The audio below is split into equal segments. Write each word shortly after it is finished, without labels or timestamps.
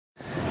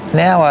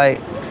now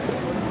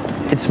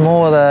it's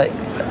more like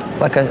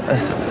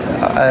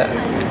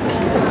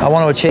I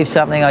want to achieve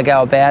something, I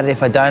go about it.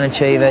 If I don't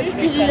achieve it,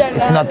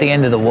 it's not the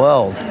end of the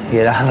world,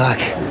 you know,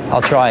 like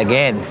I'll try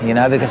again, you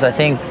know, because I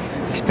think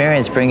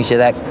experience brings you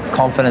that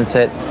confidence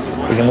that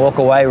you can walk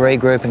away,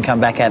 regroup and come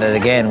back at it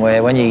again,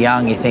 where when you're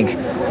young you think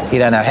you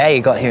don't know how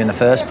you got here in the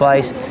first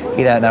place,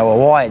 you don't know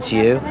why it's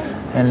you,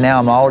 and now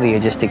I'm older, you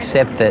just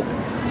accept that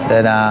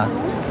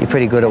you're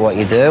pretty good at what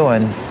you do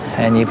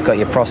and you've got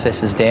your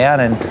processes down,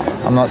 and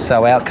I'm not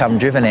so outcome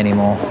driven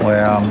anymore,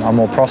 where I'm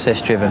more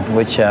process driven,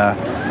 which I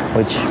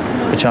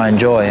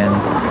enjoy. And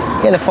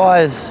yeah, the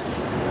fire's,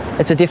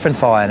 it's a different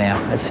fire now.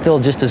 It's still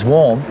just as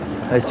warm.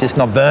 It's just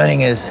not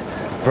burning as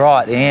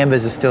bright. The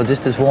ambers are still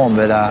just as warm,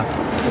 but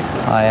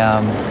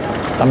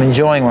I'm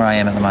enjoying where I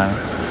am at the moment.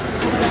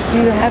 Do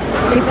you have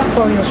tips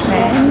for your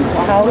fans,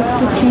 how to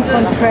keep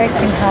on track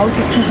and how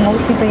to keep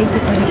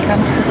motivated when it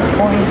comes to the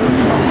point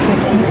to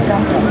achieve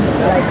something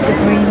like the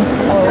dreams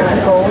or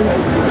the goal?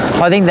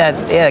 I think that,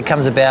 yeah, it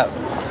comes about,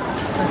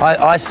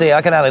 I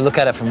can only look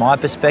at it from my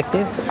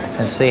perspective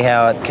and see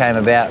how it came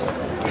about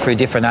through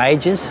different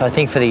ages. I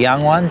think for the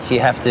young ones, you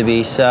have to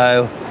be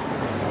so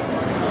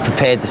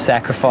prepared to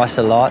sacrifice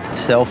a lot,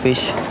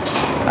 selfish,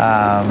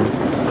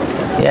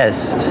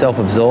 yes,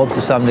 self-absorbed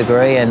to some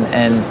degree, and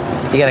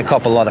you're going to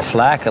cop a lot of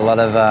flack, a lot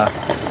of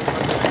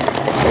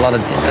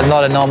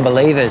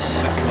non-believers.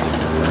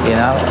 You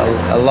know,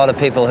 a lot of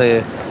people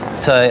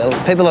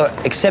people are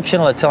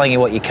exceptional at telling you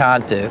what you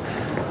can't do,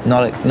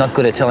 not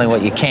good at telling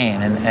what you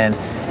can,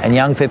 and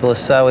young people are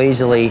so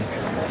easily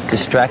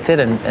distracted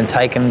and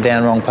taken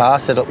down wrong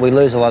paths that we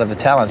lose a lot of the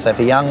talent. So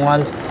for young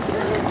ones,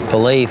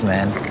 believe,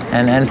 man,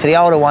 and for the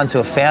older ones who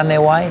have found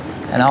their way,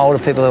 and older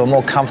people who are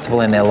more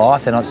comfortable in their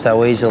life, they're not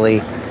so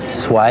easily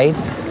swayed.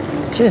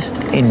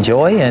 Just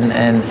enjoy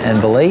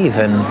and believe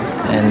and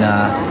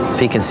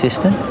be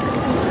consistent.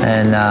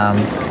 And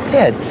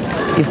yeah,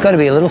 you've got to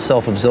be a little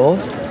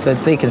self-absorbed, but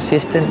be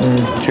consistent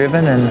and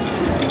driven and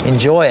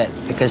enjoy it,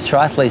 because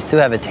triathletes do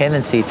have a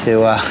tendency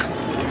to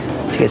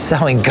get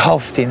so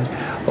engulfed in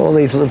all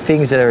these little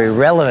things that are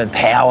irrelevant,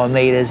 power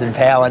meters and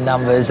power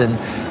numbers, and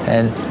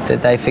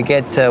that they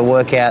forget to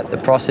work out the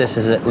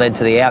processes that led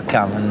to the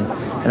outcome.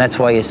 And that's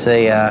why you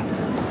see, I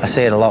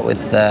see it a lot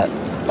with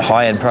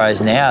high-end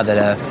pros now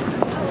that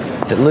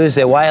lose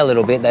their way a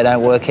little bit. They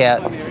don't work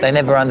out, they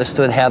never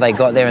understood how they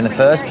got there in the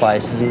first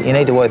place. You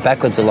need to work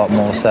backwards a lot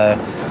more. So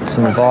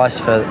some advice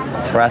for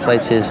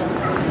athletes is,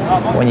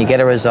 when you get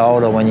a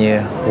result or when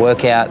you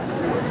work out,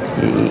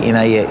 you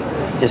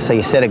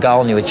set a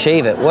goal and you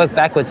achieve it, work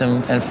backwards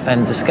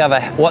and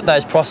discover what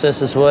those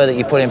processes were that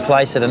you put in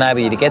place that enable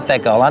you to get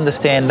that goal.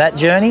 Understand that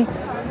journey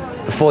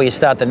before you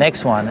start the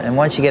next one. And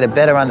once you get a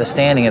better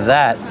understanding of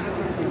that,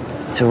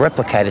 to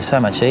replicate is so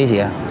much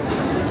easier.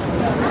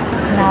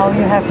 Now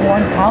you have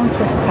won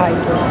countless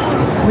titles.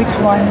 Which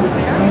one do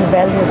you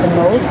value the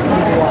most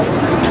and why?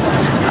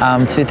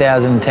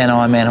 2010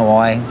 Ironman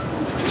Hawaii.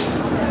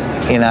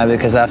 You know,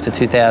 because after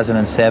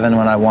 2007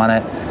 when I won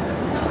it,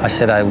 I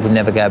said I would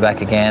never go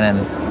back again,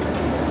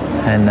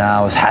 and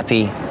I was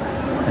happy,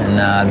 and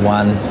I'd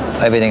won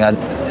everything I'd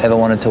ever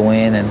wanted to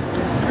win, and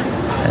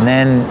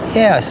then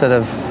yeah, I sort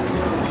of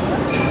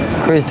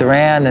cruised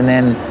around and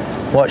then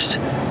watched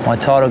my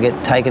title get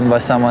taken by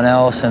someone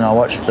else, and I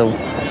watched the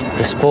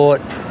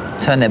sport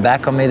turn their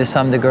back on me to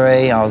some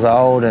degree. I was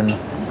old and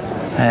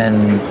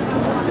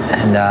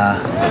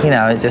you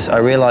know, I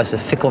realised the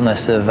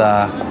fickleness of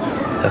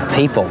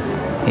people.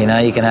 You know,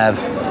 you can have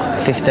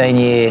a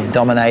 15-year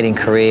dominating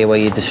career where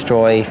you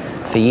destroy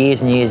for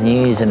years and years and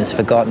years, and it's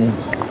forgotten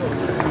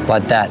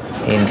like that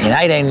in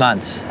 18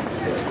 months.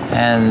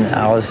 And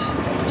I was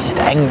just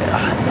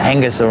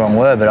anger's the wrong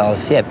word, but I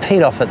was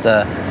peed off at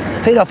the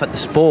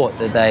sport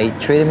that they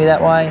treated me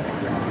that way.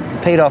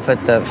 Peed off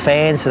at the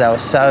fans that they were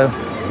so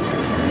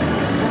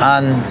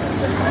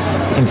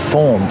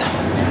uninformed.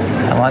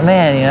 I'm like,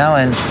 man, you know,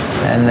 and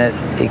that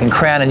you can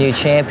crown a new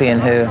champion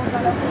who,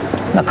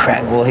 not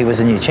crown, well, he was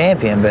a new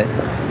champion, but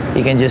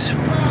you can just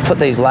put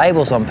these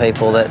labels on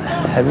people that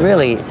had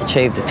really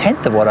achieved a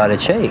tenth of what I'd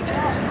achieved.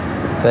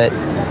 But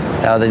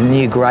they were the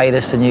new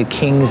greatest, the new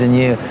kings,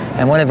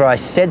 and whenever I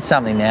said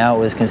something now, it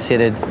was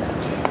considered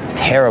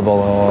terrible,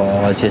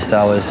 or just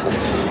so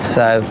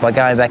by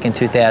going back in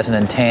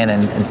 2010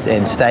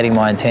 and stating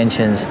my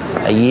intentions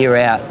a year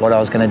out, what I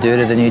was going to do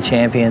to the new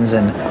champions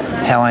and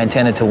how I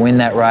intended to win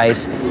that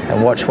race,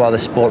 and watch while the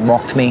sport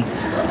mocked me,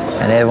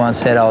 and everyone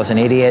said I was an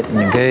idiot and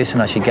a goose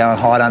and I should go and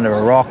hide under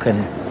a rock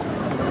and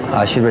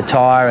I should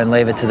retire and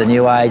leave it to the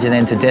new age, and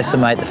then to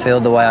decimate the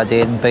field the way I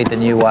did and beat the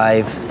new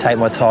wave, take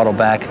my title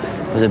back,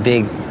 was a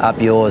big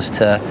up yours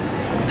to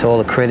all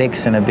the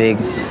critics, and a big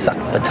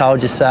I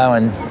told you so,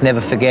 and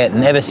never forget.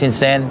 And ever since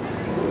then,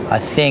 I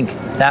think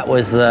that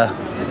was the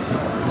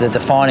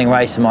defining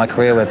race in my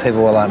career, where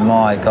people were like,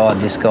 my God,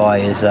 this guy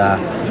is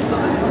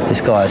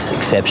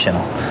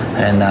exceptional.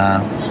 And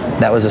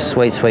that was a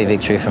sweet, sweet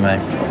victory for me.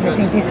 I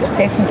think this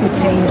definitely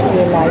changed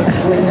your life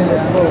within the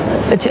sport.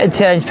 It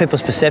changed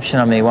people's perception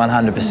of me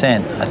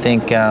 100%. I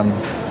think,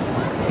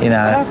 you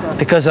know,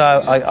 because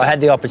I had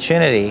the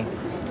opportunity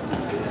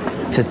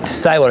to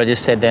say what I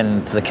just said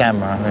then to the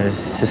camera,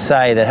 is to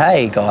say that,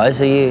 hey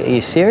guys, are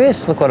you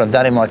serious? Look what I've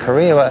done in my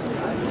career.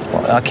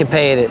 I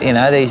compared, you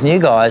know, these new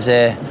guys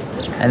there,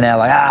 and they're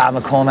like,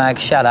 McCormack,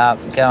 shut up,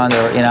 go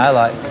under, you know,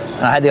 like,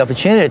 and I had the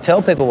opportunity to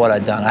tell people what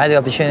I'd done. I had the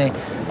opportunity,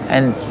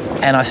 and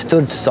I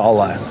stood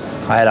solo.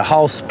 I had a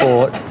whole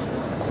sport,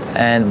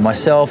 and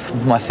myself,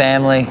 my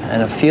family,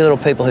 and a few little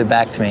people who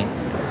backed me,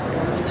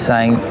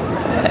 saying,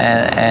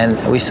 and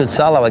we stood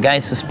solo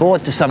against the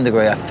sport to some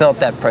degree. I felt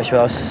that pressure.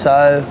 I was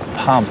so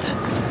pumped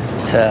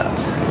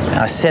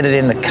I said it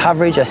in the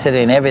coverage, I said it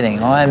in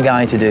everything. I am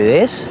going to do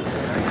this,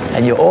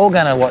 and you're all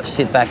going to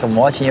sit back and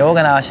watch, and you're all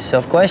going to ask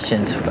yourself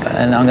questions,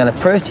 and I'm going to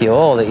prove to you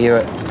all that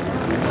you're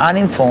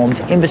uninformed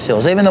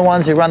imbeciles. Even the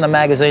ones who run the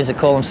magazines that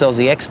call themselves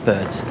the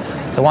experts,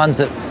 the ones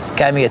that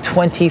gave me a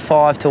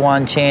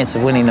 25-to-1 chance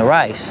of winning the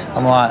race.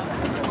 I'm like,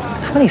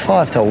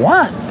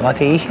 25-to-1?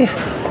 Like, are you?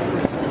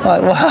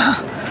 Like,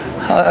 wow.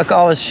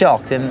 I was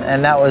shocked,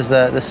 and that was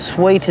the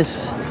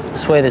sweetest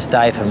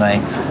day for me.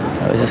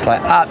 It was just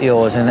like, up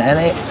yours, and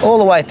all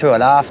the way through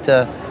it,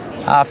 after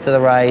the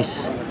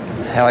race,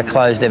 how I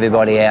closed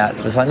everybody out.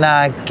 It was like,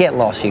 nah, get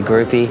lost, you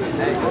groupie.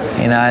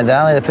 You know,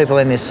 only the people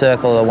in this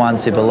circle are the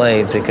ones who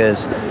believe,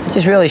 because it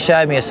just really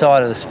showed me a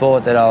side of the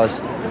sport that I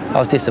was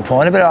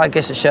disappointed, but I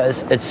guess it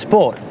shows it's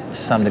sport to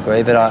some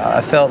degree, but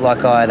I felt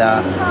like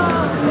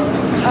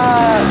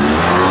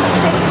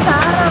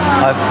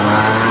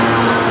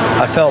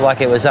I felt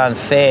like it was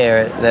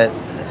unfair that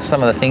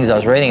some of the things I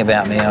was reading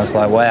about me, I was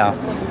like, wow,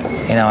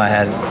 you know,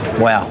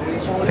 wow,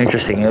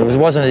 interesting. It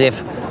wasn't as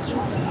if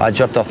I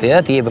dropped off the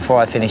earth the year before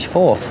I finished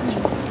 4th.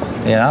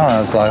 You know, I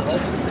was like,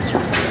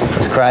 it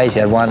was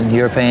crazy. I'd won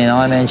European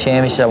Ironman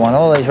championships, I won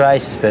all these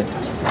races, but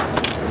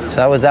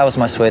so that was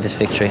my sweetest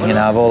victory, you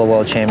know, of all the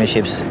world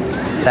championships,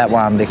 that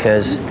one,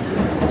 because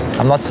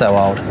I'm not so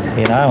old,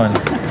 you know,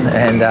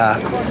 and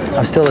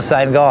I'm still the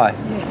same guy,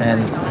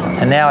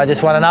 and now I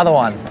just won another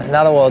one,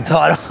 another world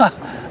title.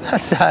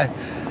 So,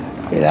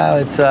 you know,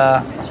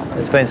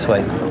 it's been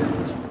sweet.